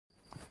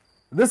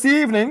This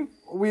evening,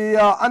 we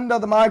are under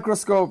the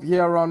microscope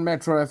here on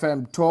Metro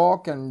FM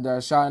Talk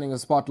and shining a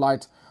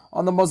spotlight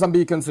on the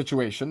Mozambican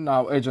situation.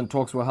 Now, urgent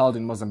talks were held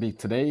in Mozambique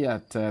today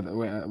at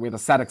where the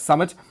SADC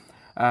summit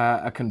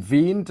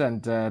convened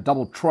and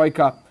double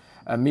troika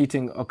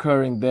meeting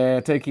occurring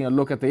there, taking a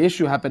look at the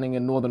issue happening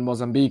in northern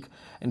Mozambique,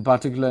 in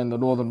particular in the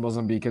northern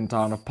Mozambican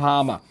town of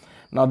Palma.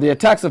 Now, the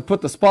attacks have put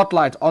the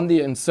spotlight on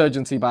the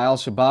insurgency by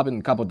Al-Shabaab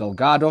in Cabo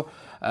Delgado,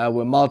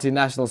 where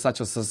multinationals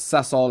such as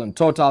Sasol and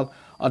Total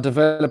are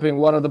developing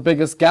one of the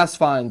biggest gas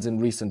finds in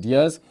recent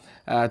years.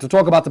 To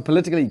talk about the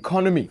political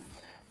economy,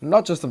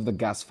 not just of the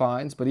gas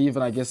finds, but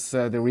even, I guess,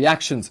 the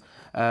reactions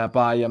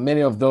by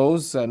many of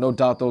those. No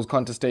doubt those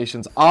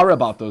contestations are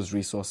about those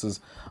resources.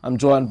 I'm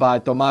joined by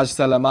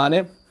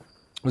Selemane,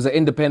 who's an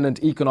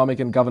independent economic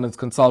and governance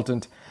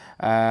consultant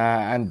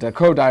and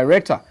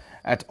co-director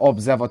at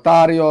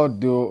Observatório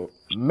do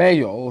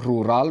Meio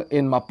Rural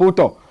in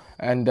Maputo.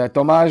 And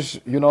Tomás,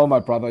 you know, my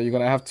brother, you're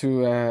going to have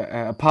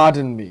to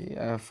pardon me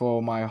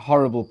for my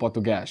horrible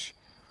Portuguese.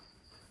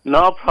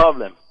 No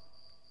problem.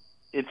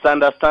 It's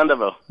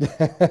understandable.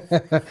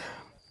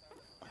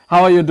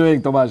 How are you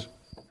doing, Tomás?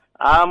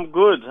 I'm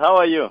good. How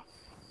are you?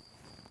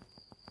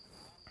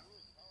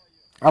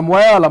 I'm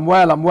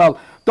well.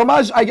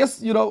 Tomás, I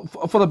guess, you know,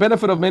 for the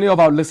benefit of many of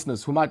our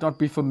listeners who might not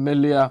be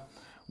familiar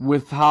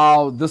with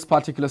how this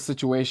particular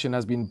situation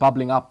has been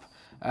bubbling up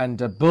and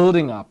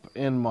building up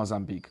in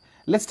Mozambique,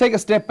 let's take a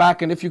step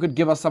back, and if you could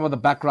give us some of the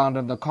background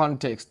and the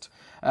context,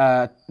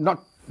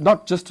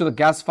 not just to the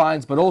gas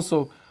finds, but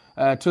also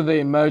to the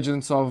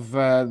emergence of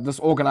this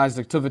organized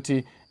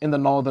activity in the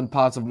northern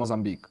parts of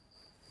Mozambique.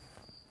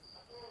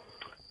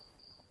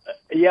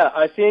 Yeah,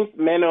 I think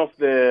many of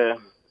the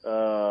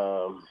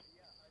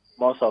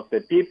most of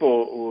the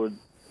people would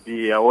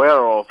be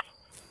aware of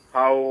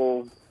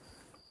how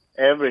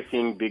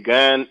everything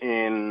began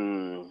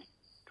in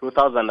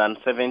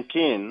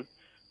 2017.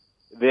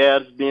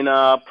 There's been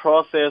a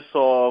process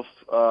of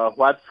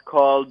what's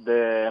called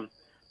the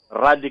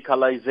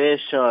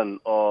radicalization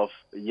of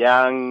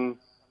young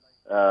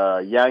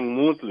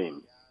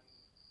Muslims.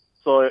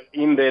 So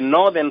in the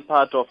northern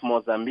part of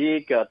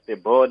Mozambique, at the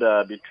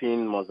border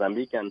between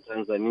Mozambique and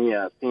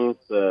Tanzania, since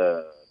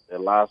the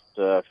last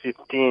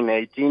 15,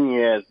 18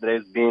 years,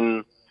 there's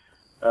been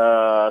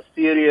a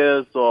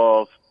series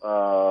of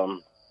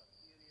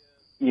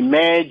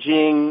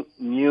emerging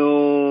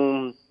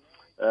new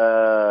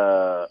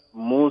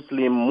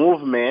Muslim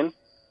movements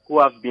who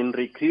have been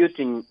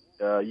recruiting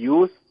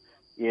youth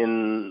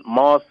in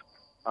mosques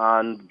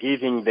and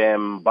giving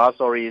them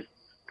bursaries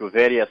to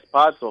various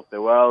parts of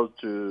the world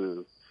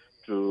to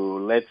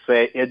let's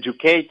say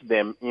educate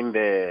them in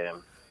the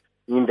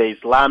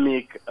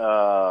Islamic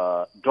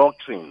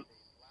doctrine.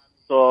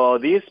 So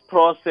this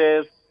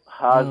process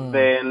has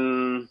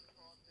then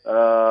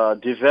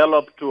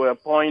developed to a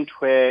point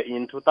where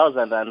in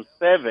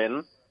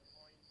 2007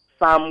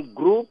 some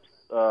groups,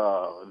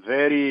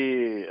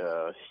 very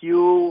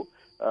few,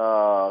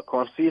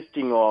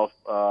 consisting of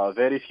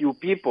very few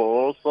people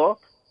also,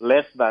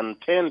 less than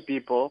 10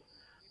 people,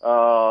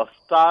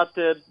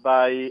 started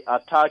by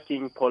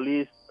attacking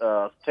police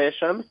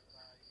stations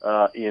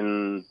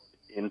in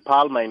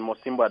Palma, in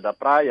Mocimboa da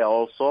Praia,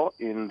 also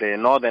in the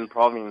northern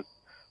province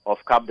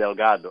of Cabo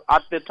Delgado.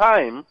 At the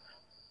time,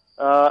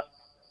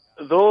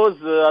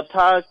 those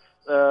attacks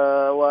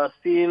were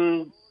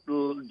seen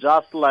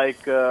just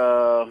like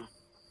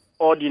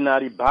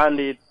ordinary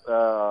bandits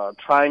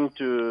trying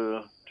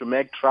to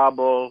make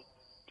trouble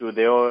to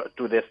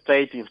the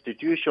state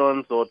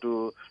institutions or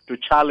to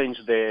challenge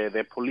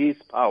the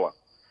police power.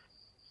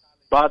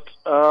 But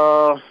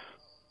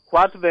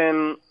what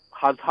then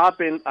has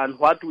happened and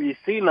what we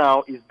see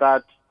now is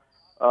that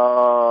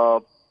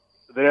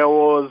there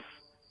was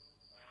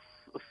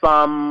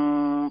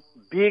some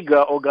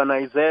bigger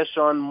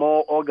organization,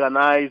 more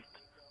organized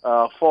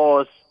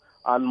force,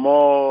 and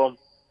more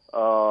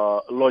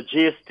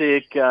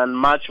logistic and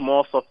much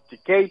more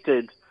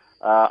sophisticated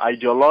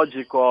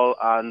ideological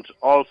and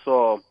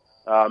also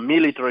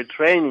military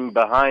training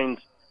behind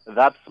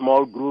that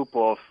small group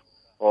of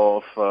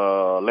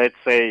let's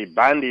say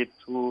bandits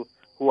who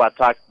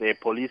attacked the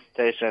police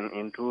station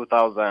in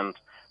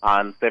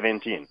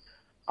 2017.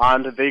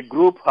 And the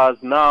group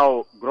has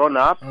now grown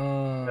up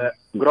in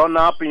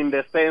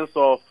the sense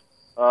of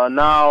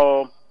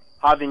now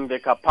having the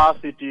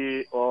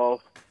capacity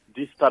of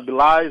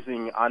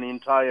destabilizing an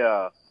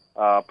entire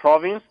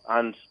province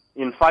and,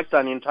 in fact,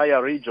 an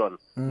entire region.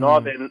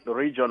 Northern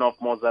region of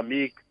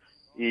Mozambique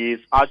is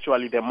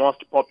actually the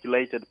most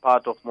populated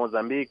part of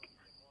Mozambique.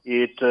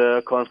 It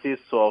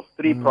consists of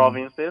 3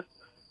 provinces.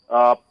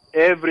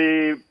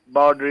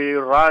 Everybody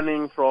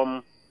running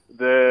from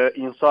the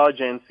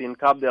insurgents in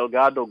Cabo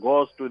Delgado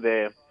goes to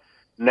the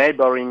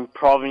neighboring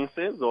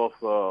provinces of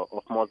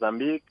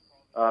Mozambique,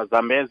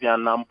 Zambezi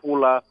and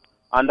Nampula.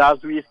 And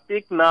as we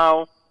speak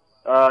now,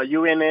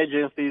 UN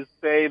agencies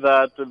say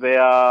that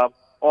there are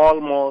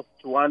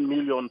almost 1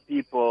 million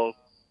people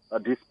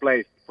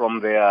displaced from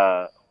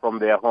their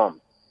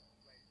homes.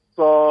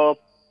 So,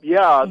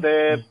 yeah,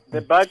 the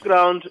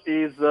background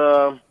is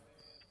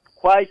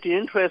quite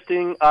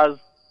interesting, as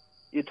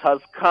it has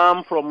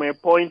come from a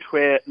point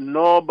where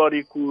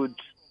nobody could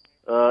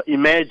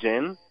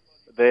imagine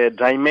the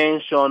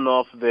dimension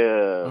of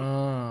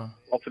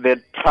the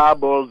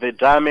trouble, the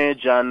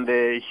damage, and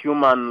the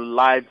human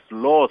lives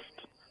lost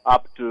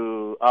up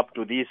to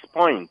this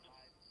point.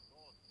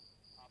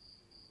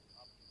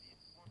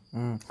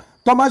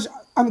 Tomasz,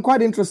 I'm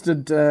quite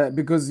interested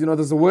because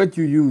there's a word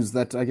you use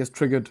that I guess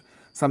triggered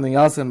something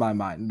else in my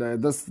mind.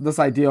 This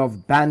idea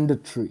of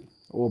banditry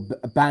or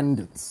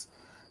bandits.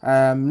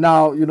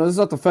 Now this is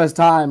not the first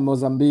time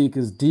Mozambique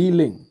is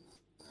dealing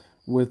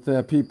with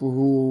people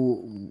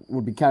who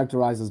would be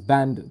characterized as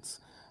bandits.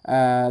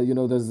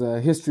 There's a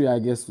history, I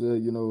guess,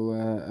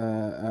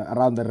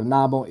 around the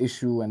Renamo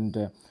issue and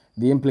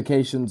the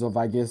implications of,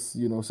 I guess,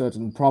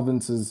 certain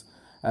provinces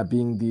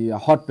being the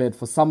hotbed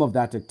for some of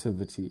that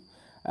activity.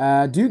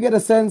 Do you get a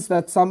sense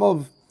that some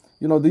of,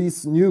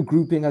 this new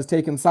grouping has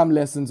taken some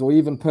lessons or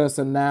even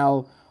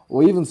personnel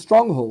or even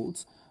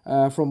strongholds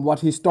from what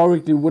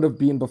historically would have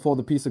been before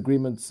the peace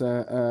agreements,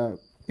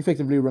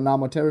 effectively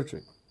Renamo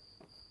territory?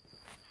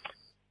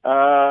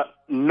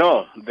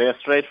 No. The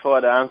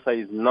straightforward answer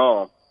is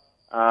no.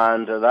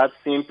 And that's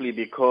simply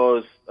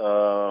because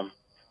the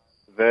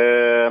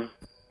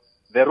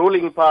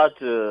ruling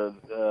part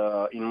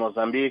in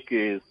Mozambique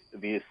is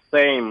the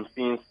same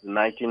since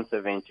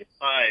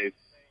 1975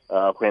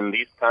 when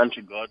this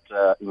country got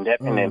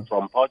independence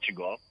from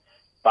Portugal.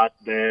 But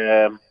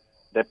the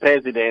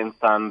presidents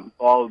and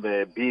all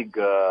the big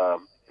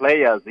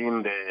players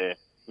in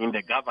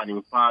the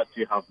governing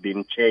party have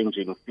been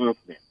changing since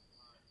then.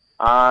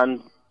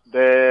 And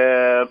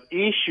the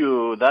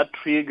issue that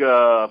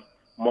triggers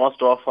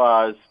most of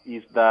us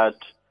is that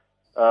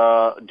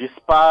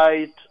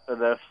despite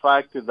the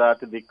fact that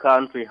the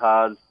country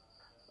has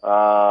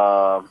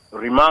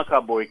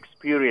remarkable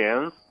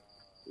experience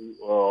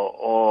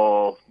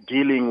of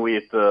dealing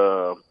with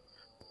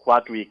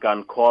what we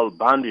can call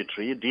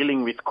banditry,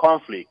 dealing with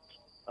conflict,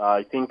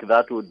 I think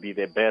that would be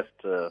the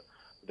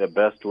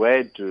best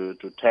way to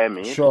term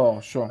it.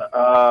 Sure.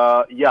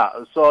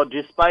 So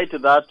despite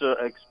that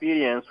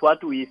experience,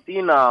 what we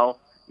see now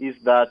is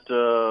that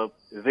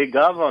the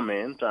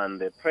government and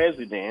the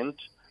president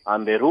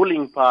and the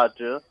ruling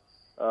party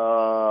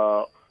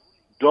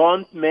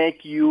don't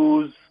make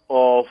use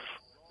of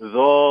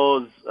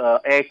those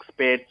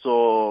experts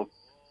or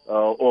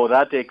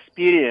that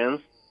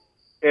experience.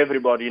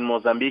 Everybody in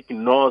Mozambique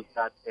knows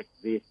that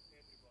exists.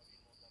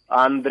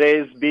 And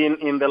there's been,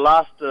 in the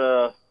last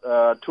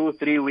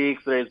 2-3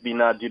 weeks, there's been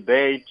a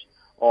debate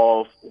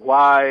of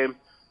why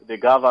the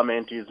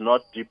government is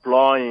not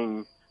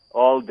deploying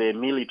all the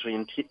military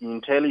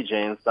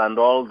intelligence and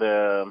all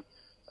the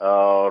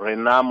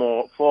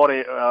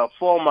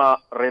former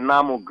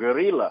Renamo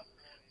guerrilla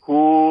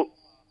who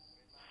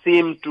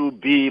seem to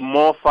be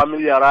more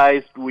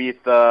familiarized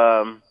with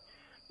the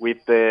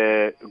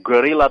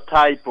guerrilla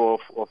type of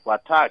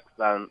attacks.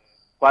 And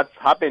what's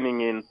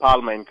happening in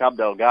Palma and Cabo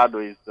Delgado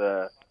is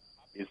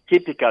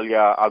typically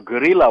a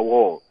guerrilla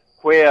war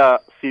where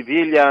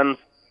civilians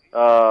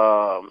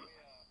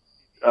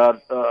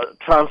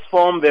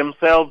transform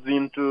themselves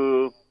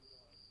into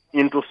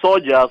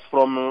soldiers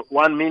from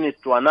 1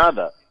 minute to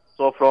another.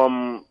 So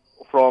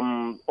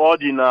from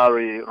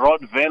ordinary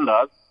road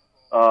vendors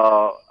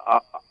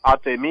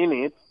at a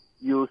minute,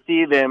 you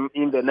see them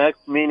in the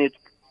next minute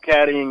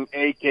carrying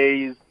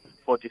AKs,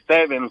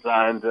 47s,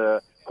 and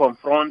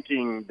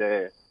confronting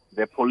the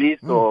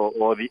police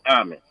or the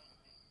army.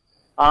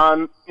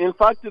 And in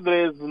fact,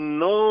 there is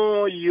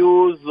no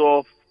use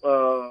of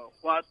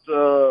what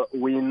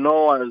we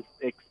know as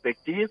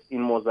expertise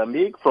in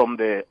Mozambique from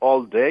the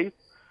old days,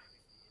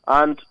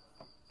 and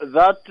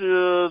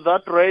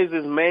that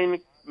raises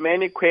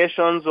many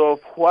questions of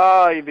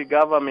why the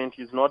government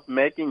is not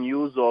making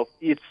use of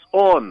its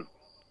own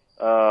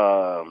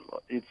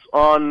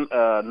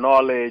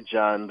knowledge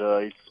and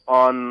its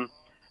own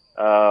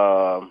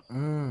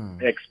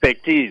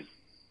expertise.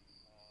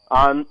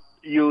 And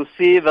you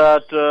see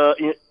that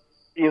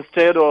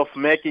instead of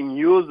making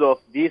use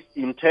of this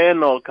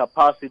internal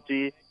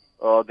capacity,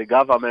 the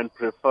government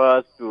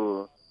prefers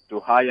to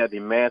hire the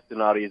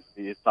mercenaries,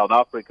 the South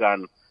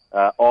African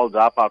old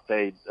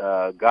apartheid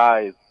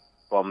guys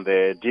from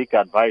the DIC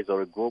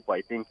advisory group.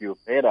 I think you've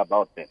heard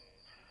about them.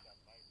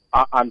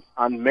 And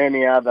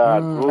many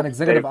other groups. And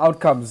executive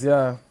outcomes,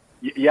 yeah.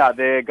 Yeah,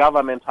 the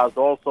government has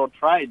also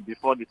tried,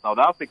 before the South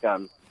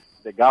Africans,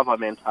 the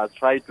government has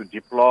tried to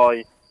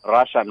deploy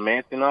Russian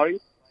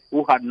mercenaries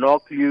who had no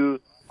clue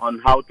on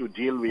how to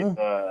deal with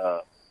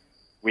a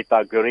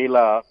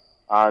guerrilla,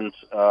 and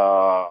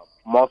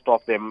most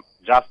of them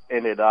just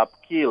ended up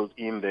killed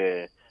in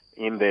the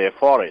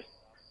forest.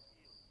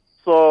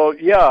 So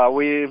yeah,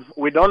 we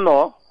don't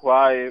know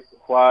why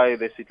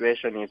the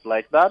situation is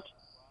like that,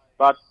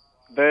 but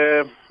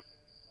the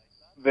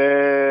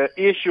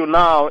issue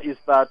now is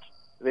that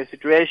the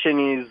situation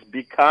is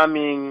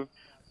becoming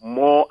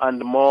more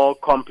and more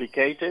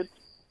complicated.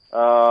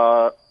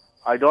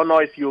 I don't know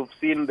if you've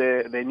seen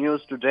the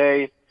news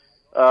today.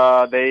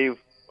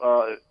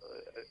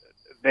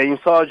 the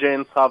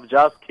insurgents have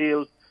just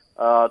killed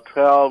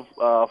 12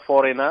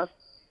 foreigners,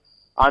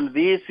 and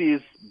this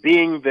is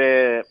being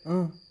the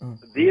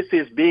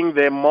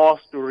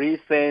most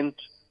recent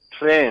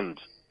trend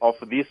of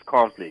this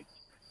conflict.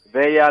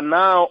 They are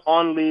now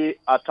only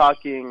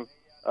attacking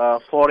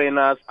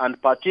foreigners,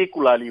 and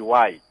particularly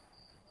white,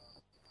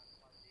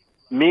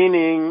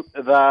 meaning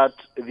that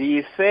the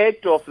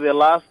effect of the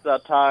last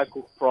attack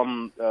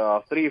from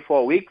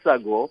 3-4 weeks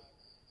ago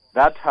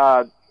that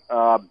had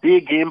a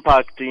big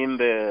impact in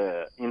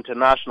the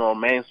international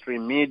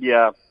mainstream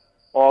media.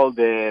 All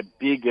the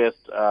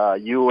biggest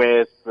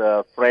U.S.,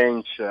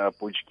 French,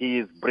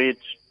 Portuguese,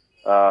 British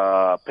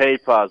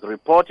papers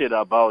reported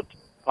about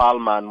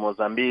Palma and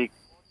Mozambique.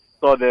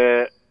 So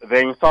the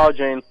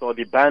insurgents or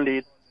the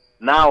bandits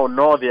now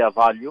know their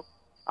value,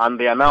 and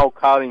they are now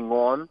carrying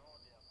on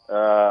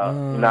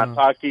in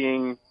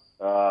attacking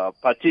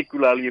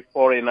particularly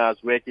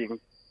foreigners working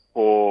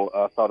for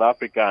South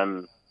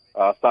African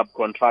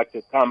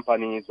subcontracted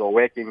companies, or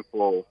working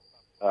for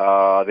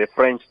the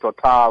French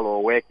Total,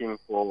 or working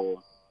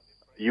for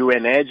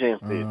UN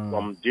agencies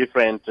from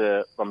different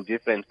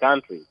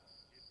countries.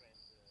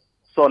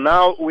 So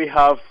now we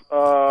have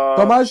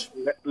Tomás,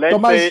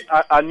 say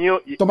a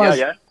new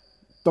Tomás,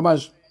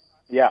 Tomás.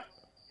 Yeah.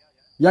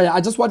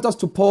 I just want us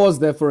to pause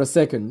there for a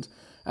second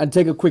and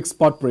take a quick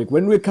spot break.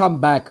 When we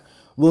come back,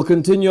 we'll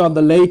continue on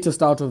the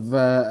latest out of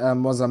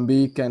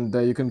Mozambique, and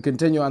you can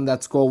continue on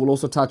that score. We'll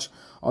also touch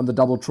on the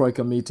double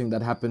troika meeting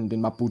that happened in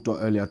Maputo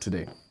earlier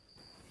today.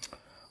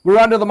 We're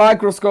under the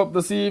microscope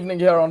this evening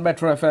here on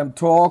Metro FM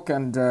Talk,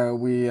 and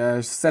we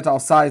set our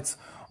sights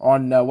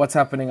on what's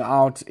happening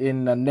out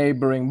in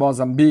neighboring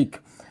Mozambique.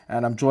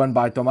 And I'm joined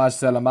by Tomás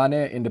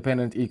Selemane,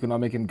 independent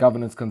economic and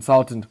governance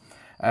consultant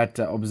at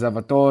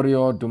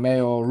Observatório do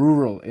Meio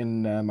Rural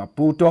in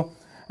Maputo.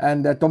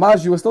 And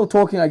Tomás, you were still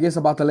talking, I guess,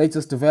 about the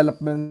latest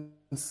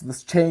developments,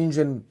 this change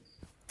in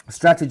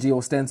strategy,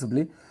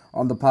 ostensibly,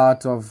 on the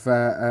part of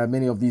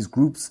many of these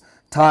groups,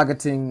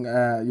 targeting,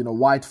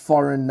 white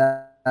foreign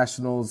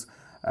nationals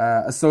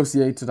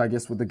associated, I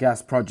guess, with the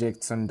gas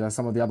projects and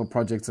some of the other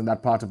projects in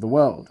that part of the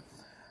world.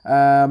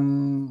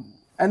 And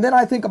then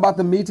I think about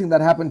the meeting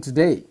that happened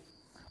today.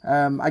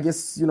 I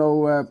guess,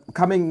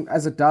 coming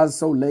as it does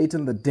so late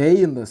in the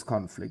day in this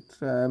conflict,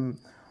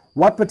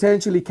 what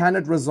potentially can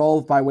it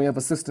resolve by way of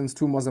assistance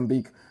to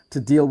Mozambique to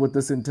deal with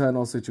this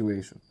internal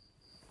situation?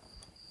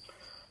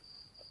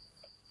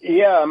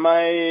 Yeah,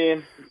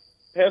 my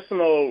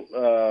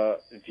personal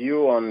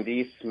view on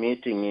this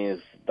meeting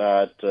is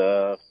that,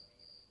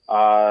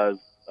 as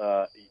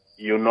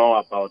you know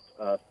about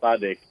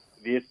SADC,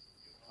 this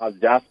has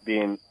just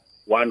been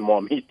one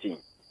more meeting.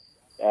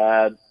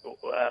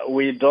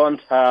 We don't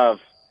have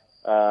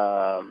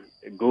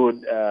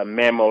good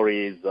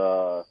memories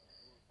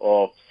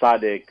of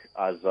SADC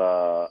as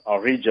a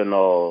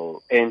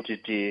regional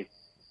entity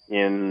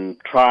in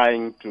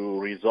trying to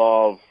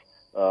resolve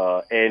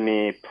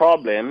any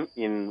problem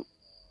in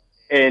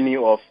any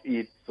of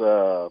its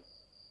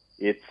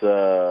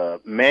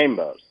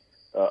members.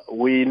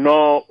 We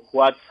know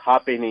what's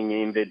happening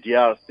in the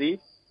DRC.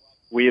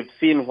 We've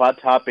seen what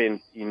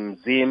happened in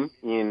Zim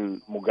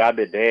in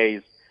Mugabe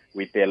days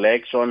with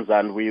elections,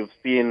 and we've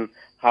seen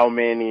how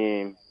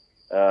many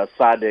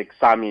SADC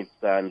summits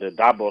and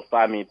double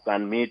summits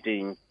and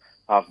meetings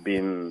have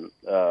been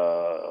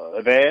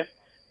there.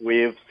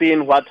 We've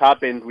seen what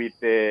happened with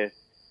the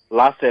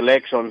last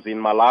elections in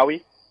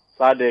Malawi.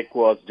 SADC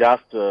was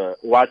just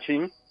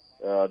watching.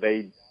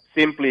 They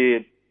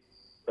simply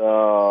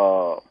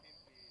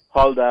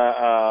hold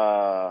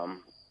a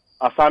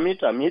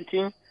summit, a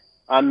meeting.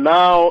 And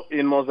now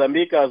in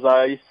Mozambique, as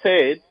I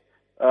said,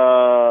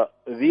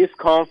 this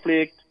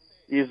conflict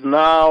is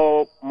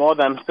now more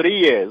than 3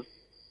 years,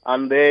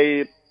 and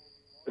they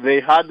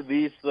had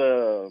this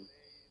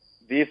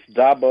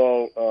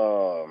double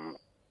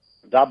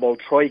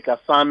troika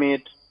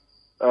summit,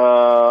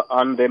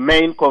 and the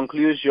main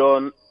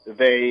conclusion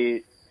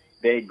they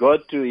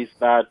got to is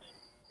that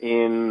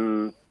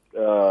in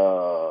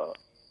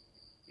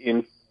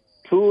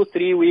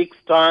 2-3 weeks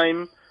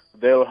time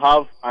they'll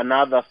have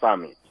another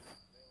summit.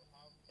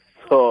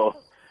 So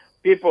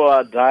people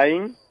are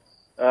dying,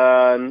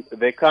 and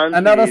they can't.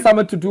 Another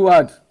summit to do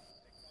what?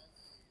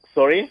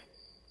 Sorry?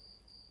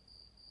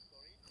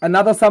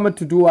 Another summit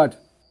to do what?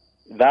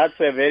 That's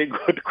a very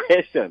good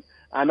question.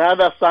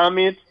 Another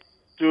summit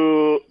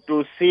to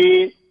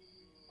see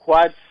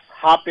what's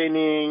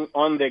happening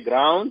on the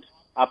ground.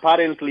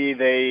 Apparently,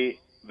 they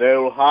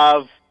will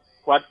have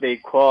what they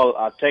call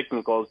a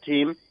technical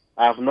team.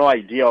 I have no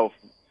idea of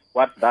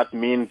what that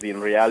means in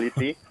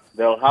reality.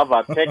 They'll have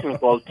a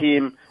technical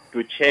team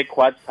to check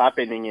what's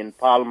happening in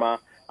Palma,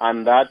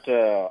 and that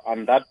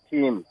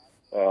team,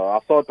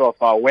 a sort of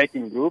a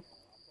working group,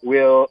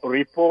 will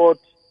report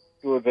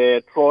to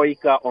the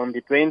Troika on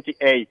the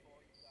 28th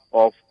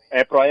of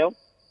April,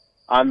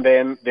 and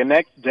then the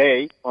next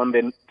day, on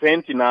the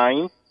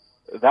 29th,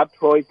 that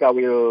Troika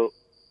will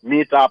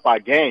meet up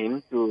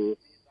again to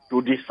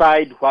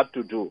decide what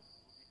to do.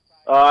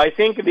 I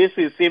think this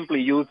is simply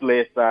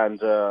useless,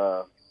 and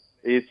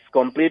it's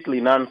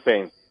completely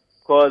nonsense,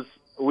 because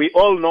we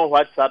all know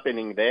what's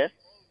happening there.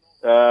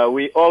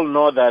 We all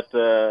know that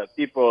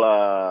people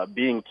are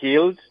being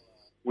killed.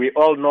 We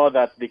all know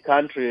that the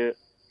country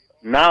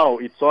now,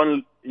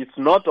 it's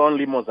not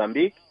only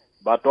Mozambique,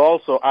 but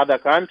also other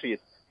countries.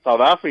 South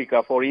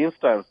Africa, for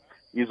instance,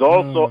 is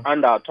also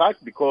under attack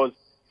because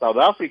South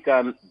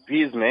African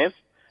business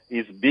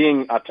is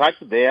being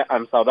attacked there,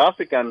 and South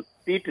African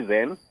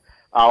citizens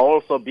are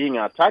also being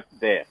attacked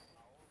there.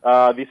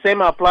 The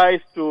same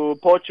applies to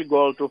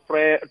Portugal, to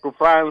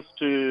France,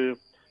 to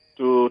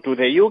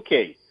the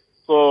UK.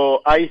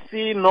 So I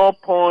see no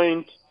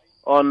point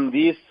on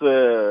this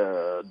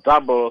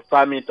double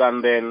summit,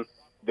 and then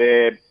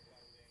the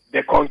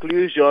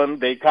conclusion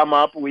they come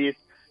up with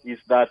is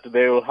that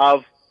they will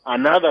have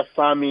another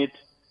summit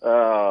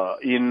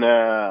in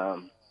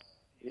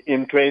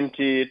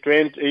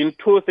 2020, in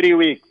 2-3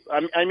 weeks.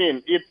 I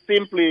mean, it's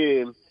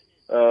simply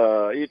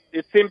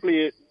it's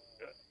simply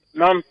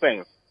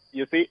nonsense.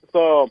 You see,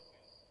 so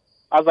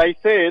as I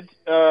said,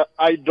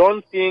 I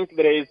don't think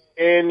there is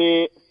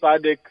any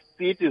SADC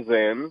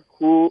citizen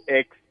who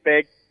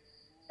expects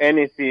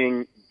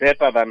anything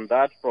better than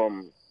that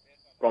from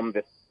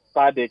the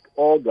SADC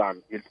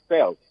organ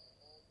itself.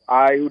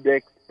 I would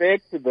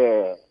expect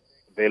the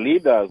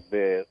leaders,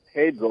 the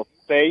heads of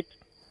state,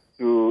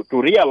 to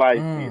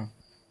realize this,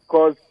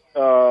 because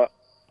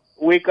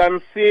we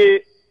can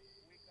see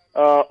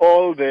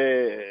all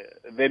the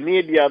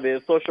media,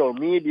 the social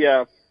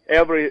media,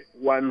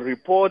 everyone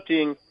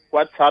reporting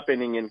what's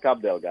happening in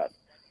Cabo Delgado.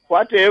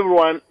 What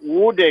everyone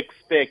would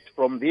expect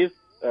from this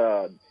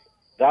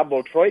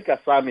double Troika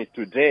summit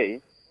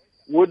today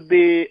would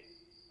be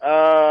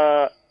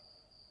a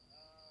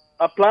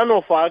plan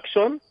of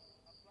action.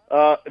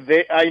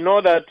 I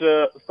know that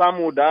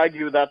some would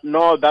argue that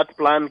no, that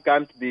plan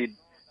can't be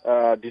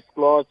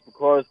disclosed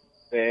because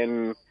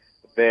then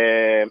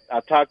the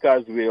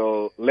attackers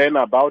will learn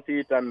about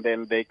it and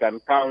then they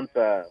can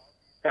counter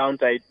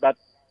it. But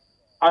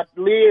at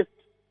least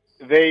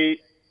they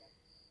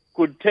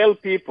could tell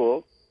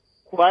people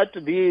what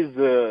these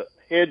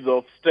heads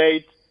of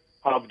state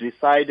have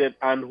decided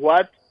and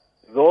what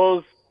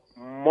those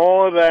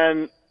more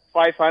than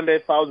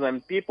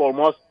 500,000 people,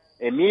 almost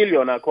a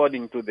million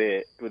according to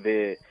the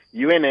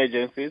UN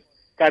agencies,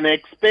 can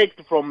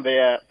expect from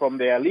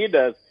their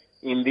leaders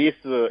in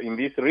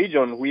this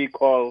region we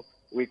call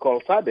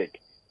SADC,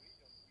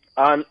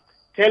 and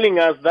telling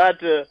us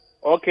that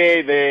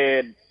okay,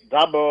 the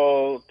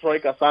double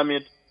Troika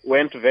summit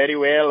went very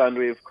well, and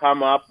we've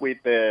come up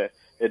with a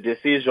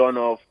decision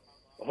of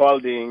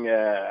holding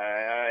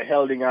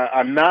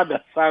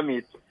another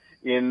summit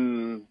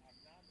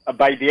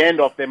by the end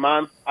of the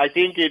month. I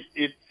think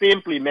it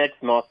simply makes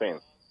no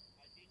sense.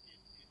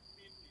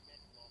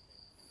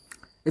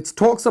 It's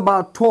talks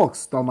about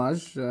talks,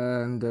 Tomás,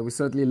 and we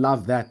certainly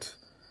love that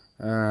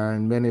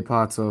in many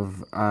parts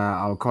of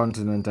our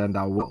continent and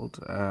our world,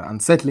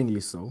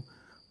 unsettlingly so.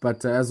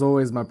 But as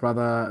always, my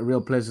brother, a real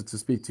pleasure to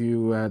speak to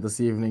you this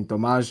evening,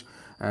 Tomás,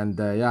 and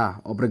yeah,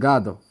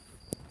 obrigado.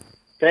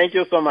 Thank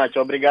you so much,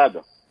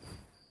 obrigado.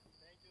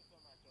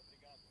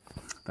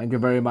 Thank you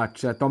very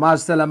much.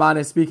 Tomás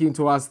Selemane speaking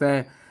to us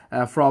there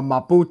from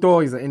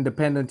Maputo. He's an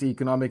independent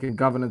economic and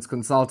governance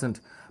consultant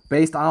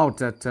based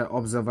out at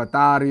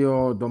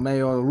Observatório do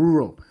Meio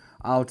Rural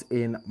out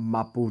in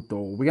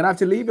Maputo. We're going to have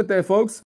to leave it there, folks.